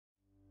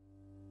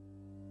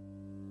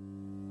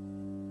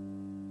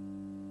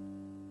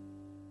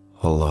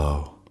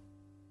Hello,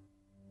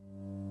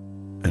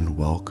 and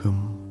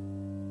welcome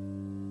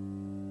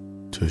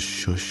to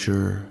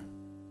Shusher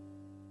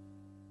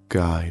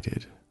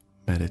Guided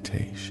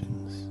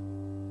Meditations.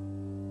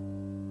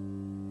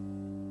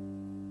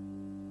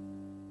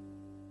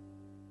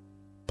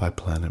 By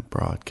Planet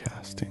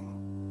Broadcasting.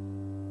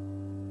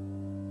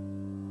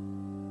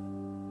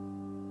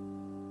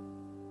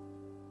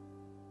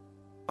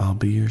 I'll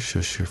be your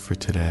shusher for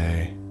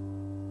today,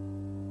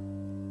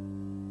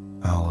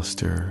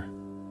 Alistair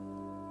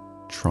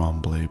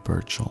Tremblay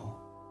Birchall.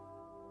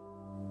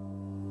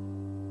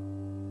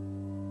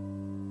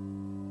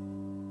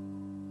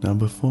 Now,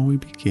 before we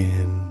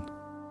begin,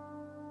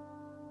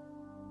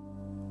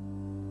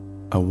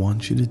 I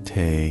want you to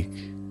take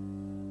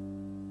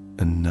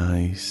a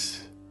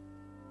nice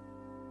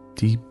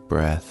deep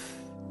breath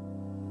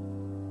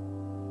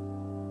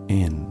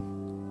in.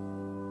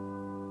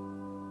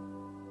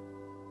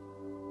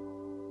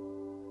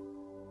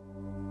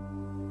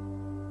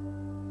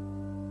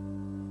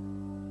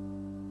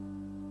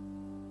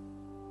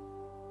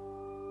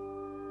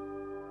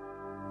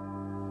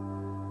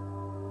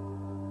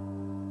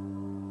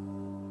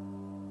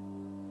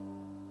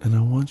 And I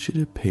want you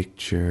to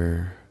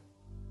picture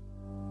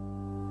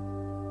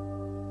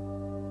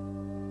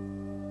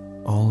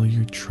all of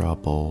your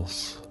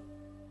troubles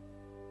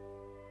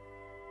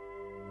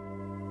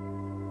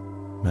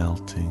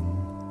melting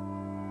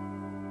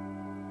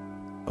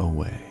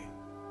away.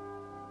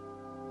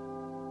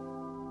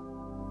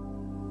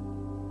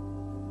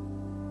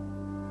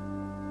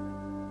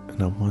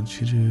 And I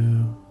want you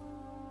to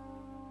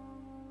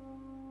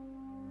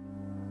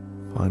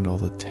find all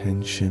the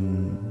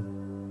tension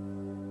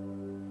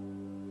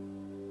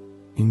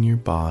in your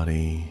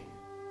body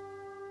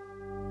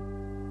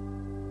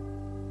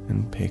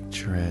and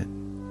picture it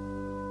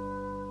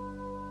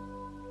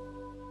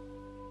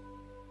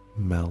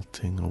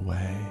melting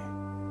away.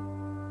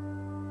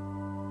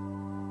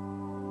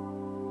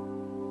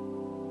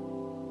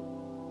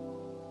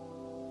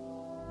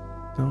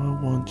 Now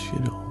I want you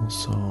to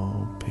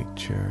also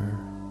picture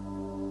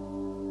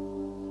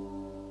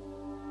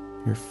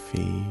your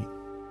feet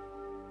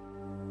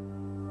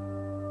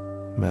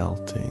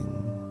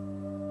melting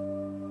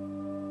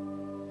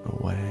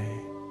away.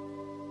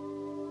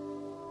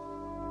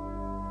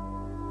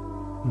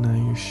 Now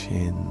your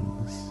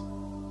shins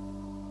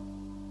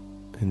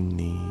and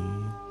knees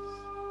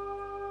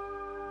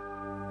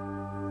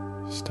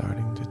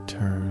starting to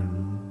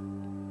turn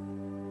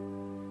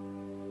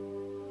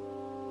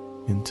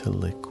into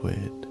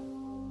liquid.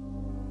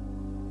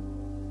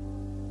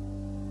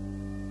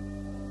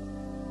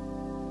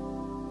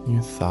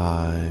 Your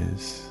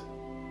thighs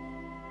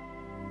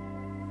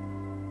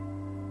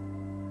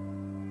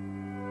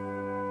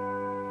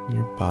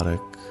your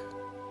buttock,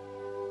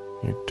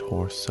 your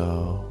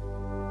torso,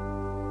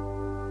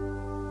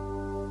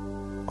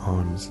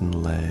 arms and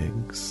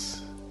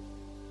legs,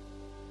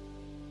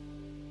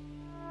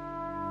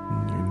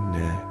 and your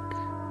neck,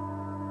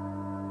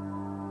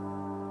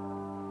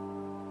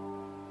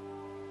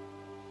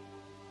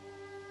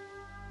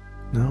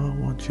 now I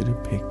want you to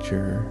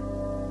picture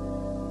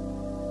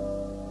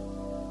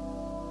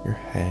your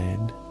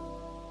head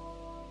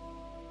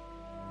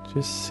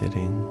just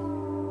sitting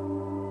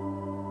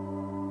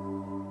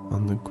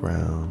on the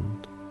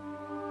ground,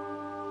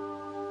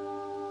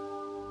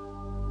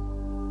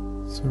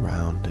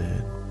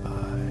 surrounded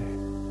by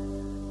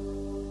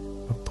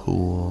a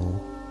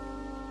pool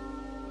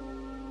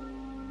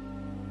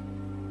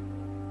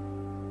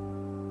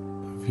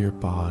of your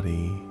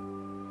body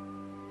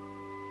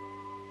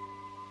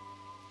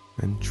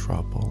and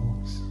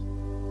troubles.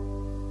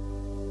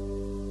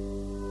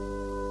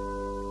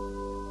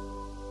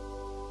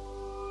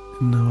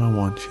 And now I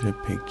want you to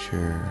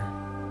picture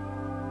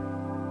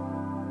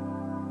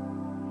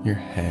your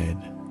head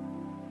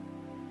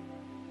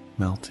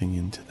melting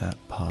into that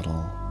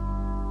puddle.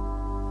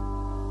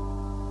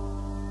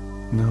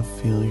 Now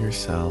feel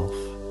yourself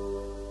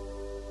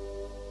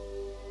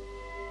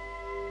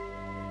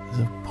as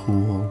a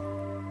pool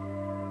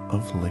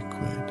of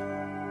liquid.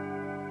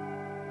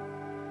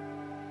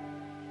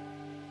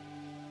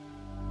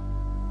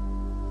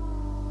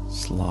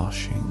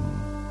 Sloshing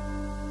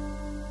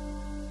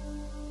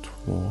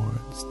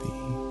towards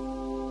the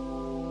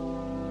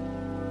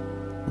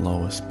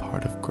lowest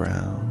part of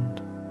ground,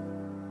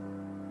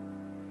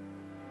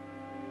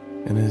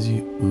 and as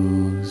you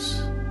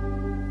ooze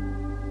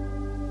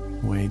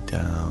way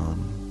down,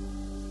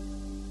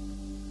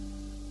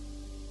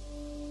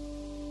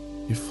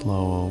 you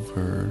flow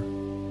over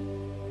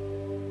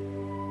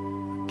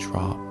a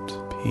dropped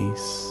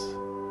piece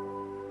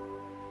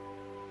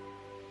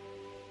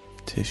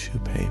of tissue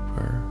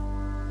paper.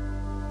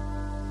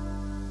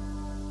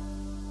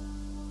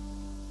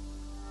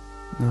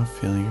 Now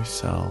feel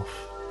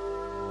yourself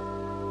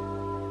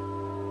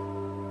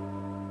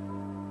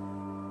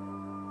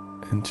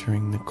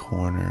entering the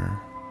corner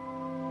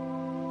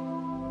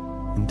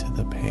into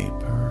the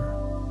paper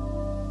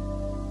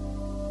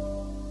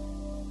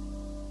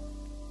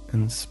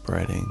and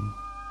spreading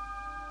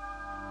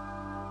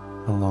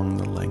along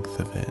the length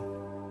of it.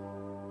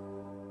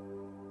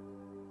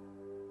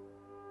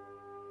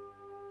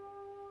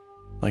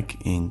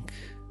 like ink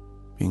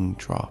being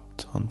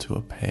dropped onto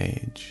a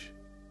page.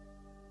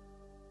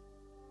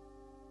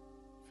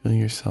 Feel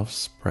yourself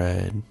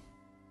spread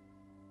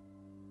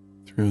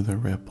through the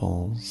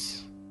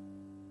ripples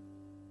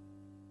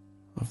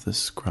of the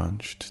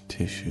scrunched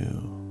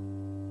tissue.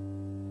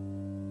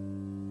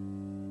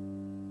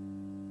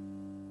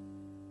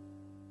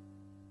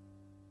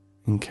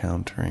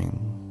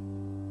 Encountering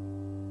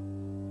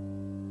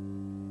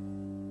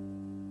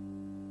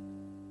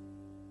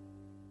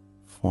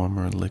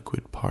former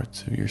liquid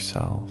parts of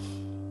yourself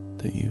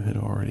that you had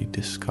already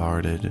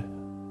discarded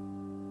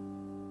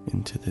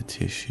into the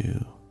tissue,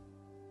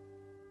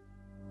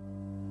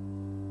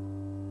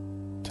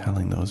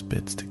 telling those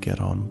bits to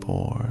get on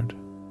board,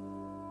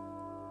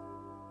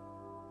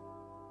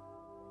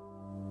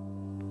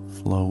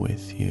 flow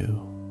with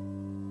you,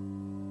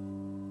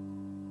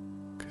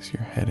 because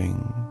you're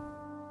heading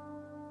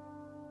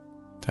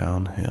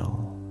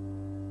downhill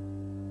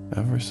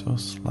ever so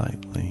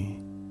slightly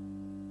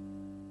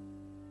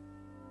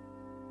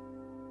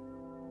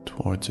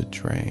towards a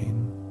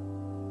drain.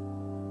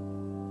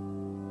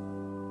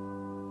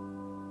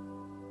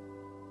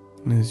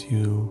 And as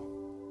you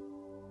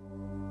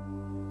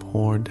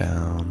pour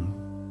down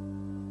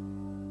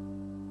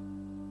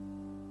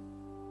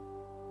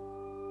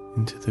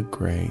into the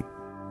grate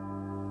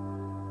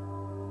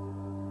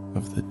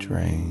of the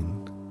drain,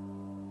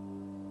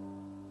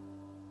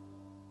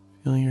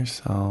 feel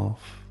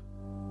yourself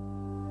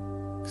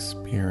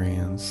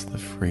experience the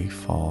free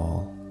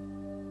fall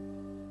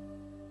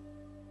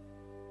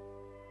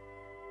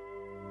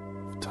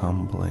of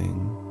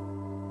tumbling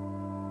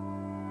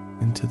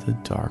into the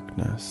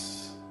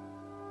darkness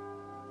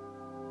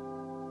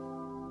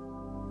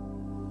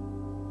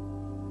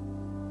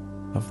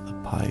of the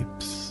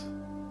pipes.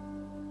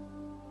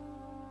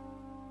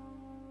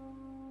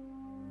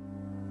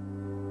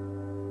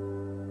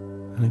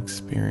 And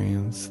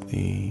experience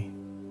the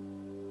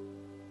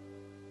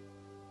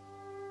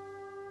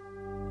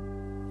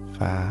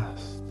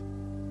fast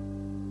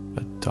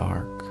but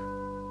dark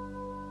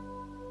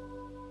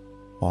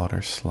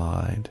water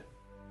slide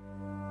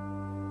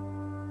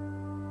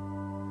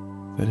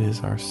that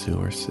is our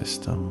sewer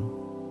system,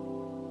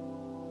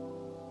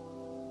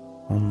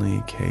 only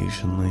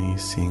occasionally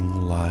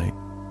seeing light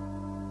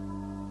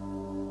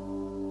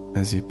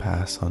as you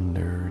pass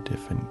under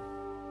different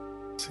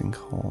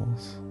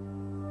sinkholes.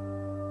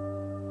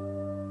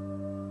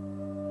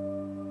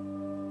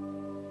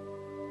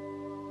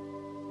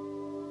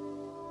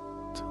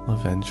 Till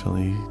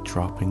eventually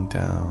dropping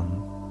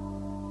down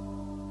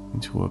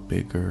into a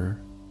bigger,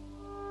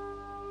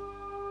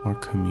 more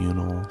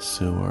communal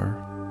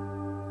sewer,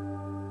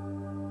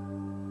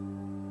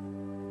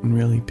 and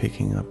really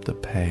picking up the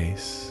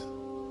pace.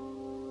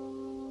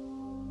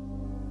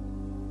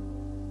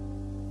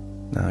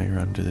 Now you're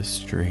under the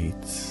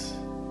streets,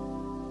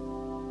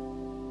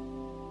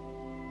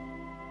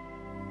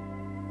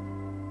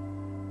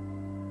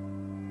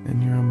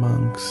 and you're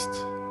amongst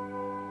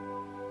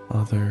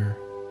other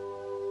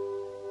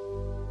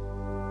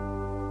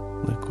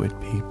liquid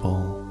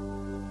people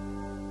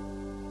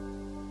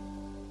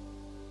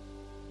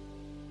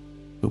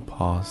who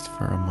paused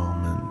for a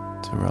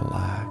moment to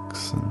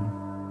relax and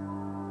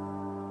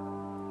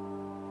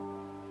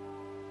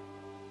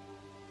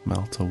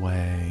melt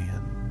away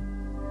and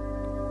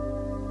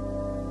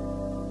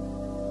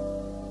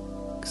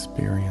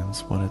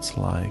experience what it's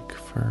like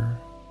for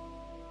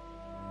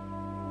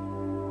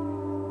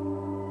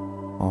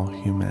all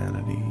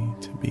humanity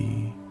to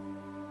be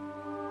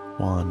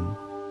one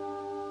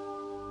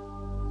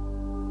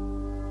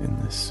in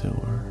this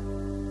sewer.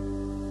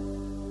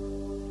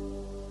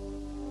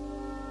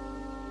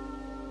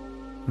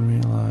 And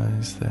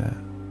realize that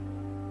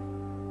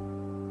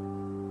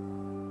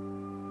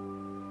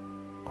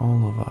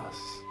all of us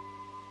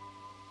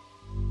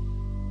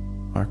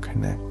are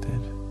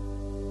connected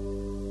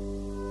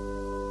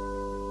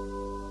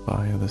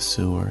via the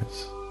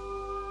sewers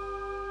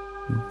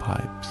and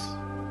pipes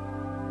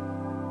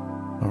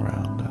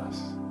around us.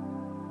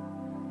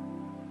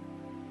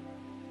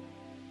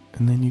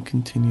 And then you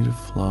continue to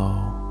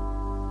flow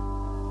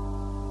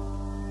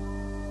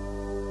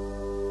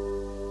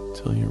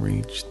till you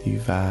reach the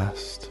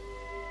vast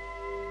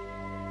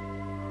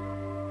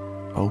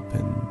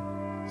open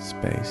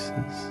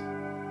spaces,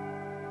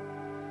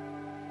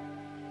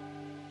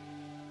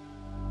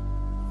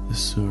 the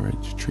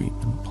sewerage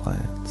treatment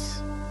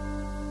plants,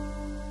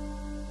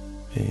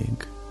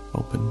 big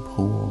open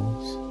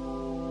pools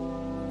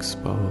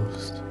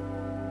exposed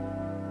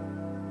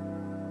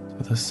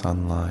to the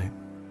sunlight,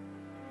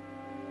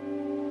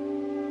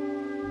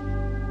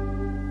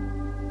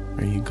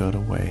 where you go to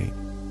wait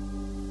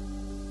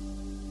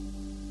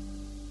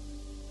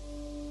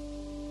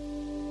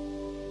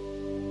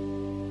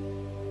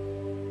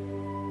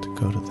to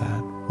go to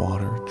that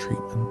water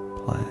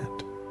treatment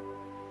plant.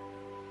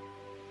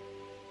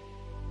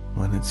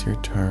 When it's your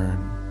turn,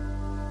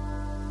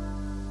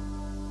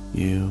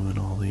 you and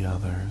all the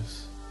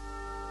others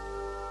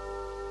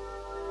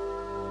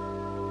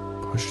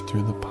push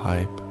through the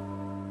pipe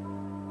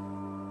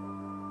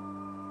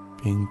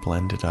being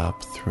blended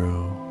up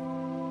through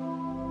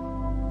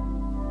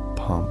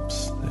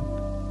pumps that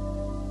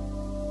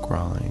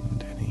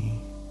grind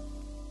any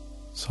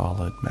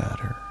solid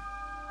matter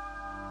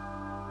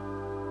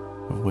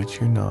of which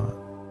you're not,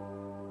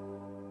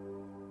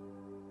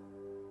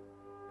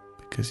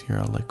 because you're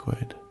a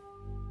liquid.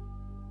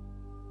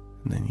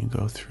 And then you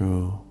go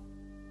through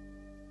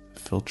the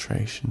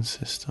filtration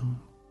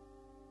system,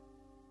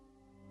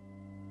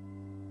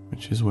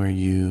 which is where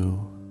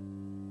you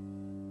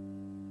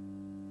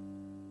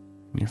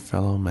and your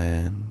fellow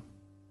man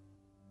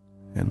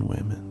and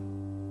women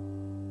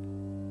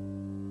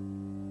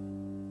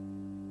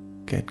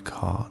get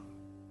caught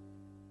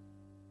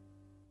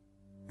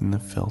in the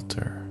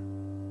filter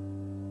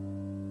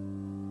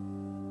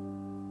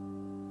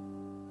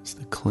as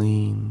the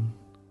clean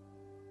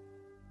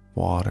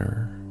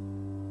water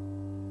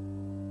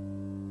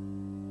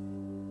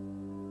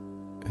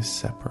is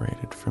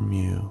separated from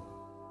you.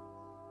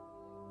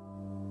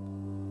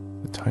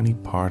 The tiny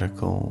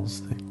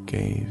particles that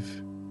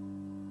gave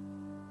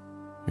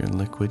your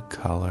liquid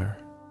color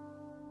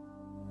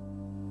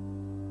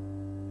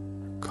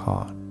are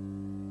caught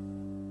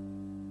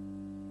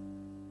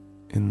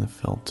in the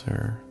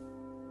filter,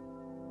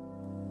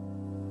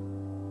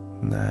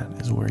 and that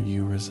is where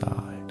you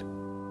reside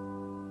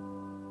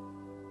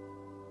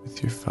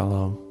with your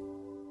fellow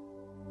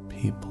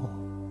people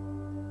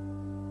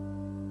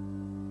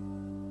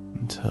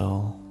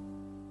until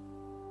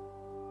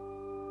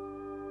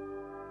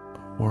a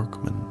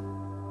workman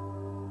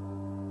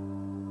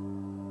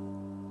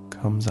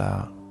comes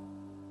out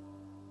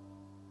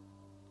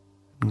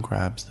and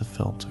grabs the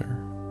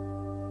filter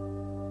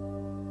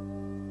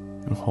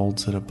and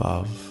holds it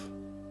above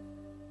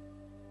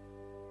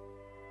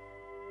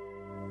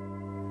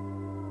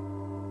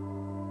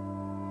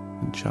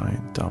a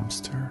giant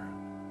dumpster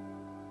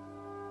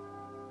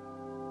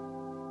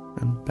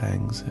and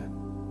bangs it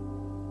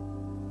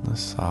on the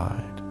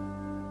side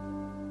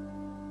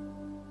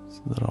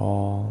so that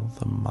all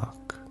the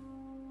muck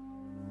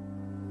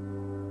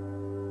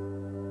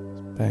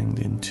is banged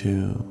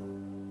into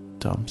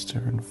the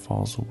dumpster and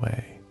falls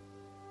away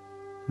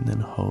and then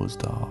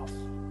hosed off.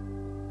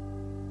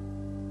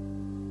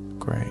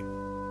 Great.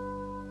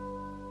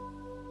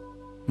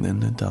 And then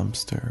the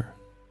dumpster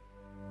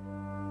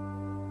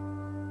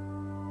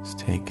is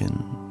taken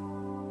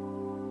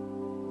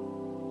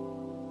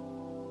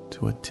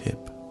to a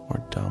tip or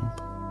dump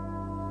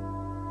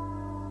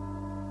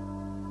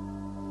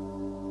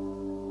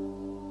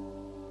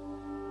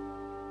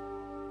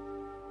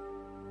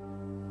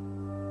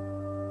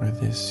where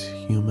this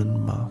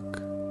human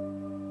muck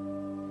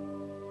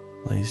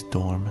lays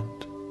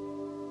dormant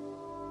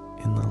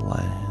in the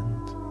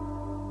land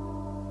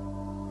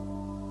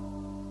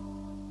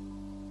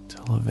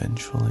till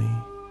eventually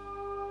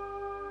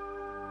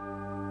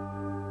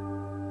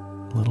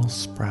a little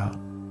sprout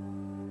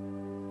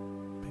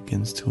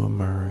begins to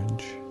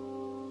emerge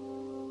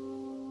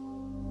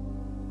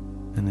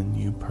and a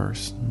new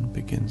person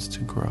begins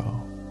to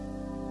grow.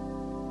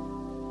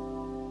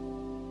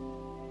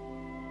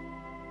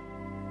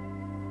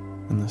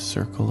 And the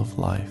circle of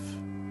life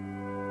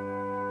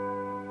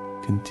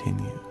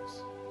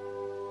continues.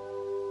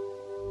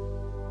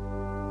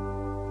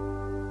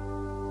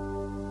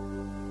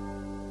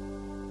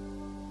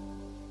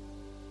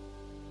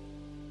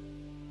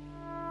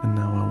 And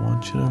now I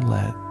want you to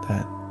let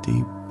that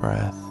deep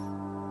breath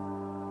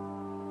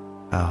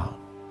out.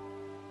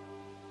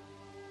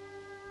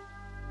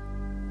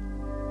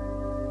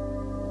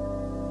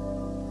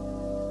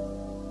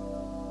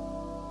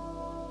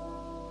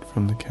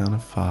 From the count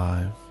of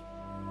 5,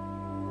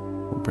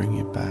 we'll bring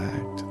you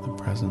back to the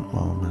present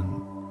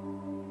moment.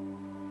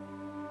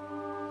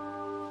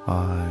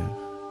 5,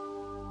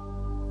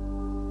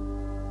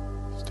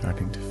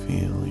 starting to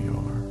feel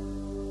your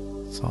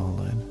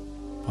solid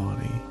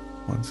body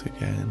once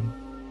again.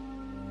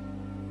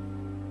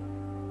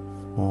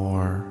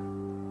 4,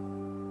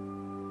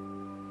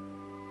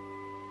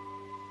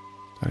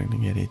 starting to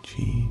get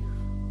itchy.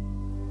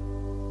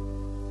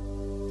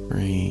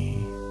 3,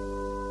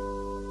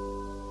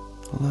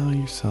 allow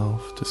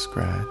yourself to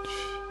scratch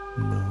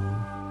and move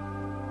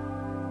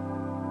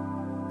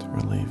to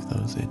relieve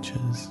those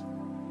itches.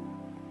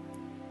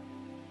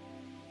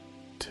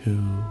 2,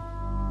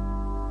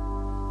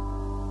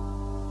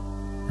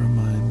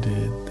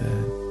 reminded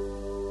that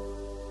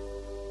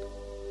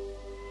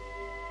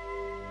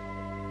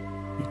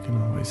you can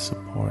always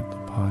support the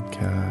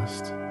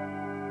podcast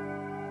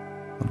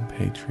on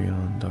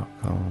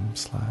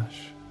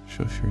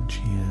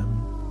patreon.com/shushergm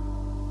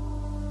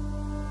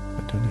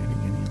by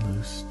donating any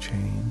loose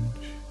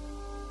change.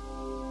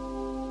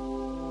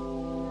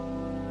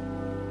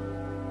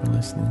 We're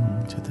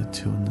listening to the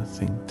Two in the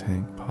Think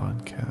Tank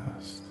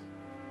podcast,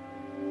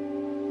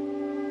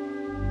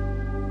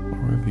 or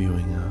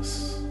reviewing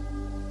us,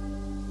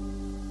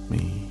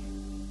 me.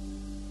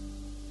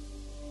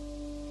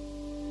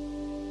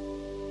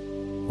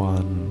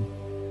 1,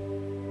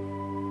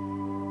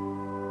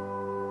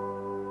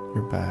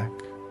 you're back,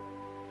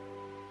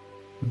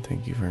 and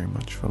thank you very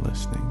much for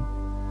listening.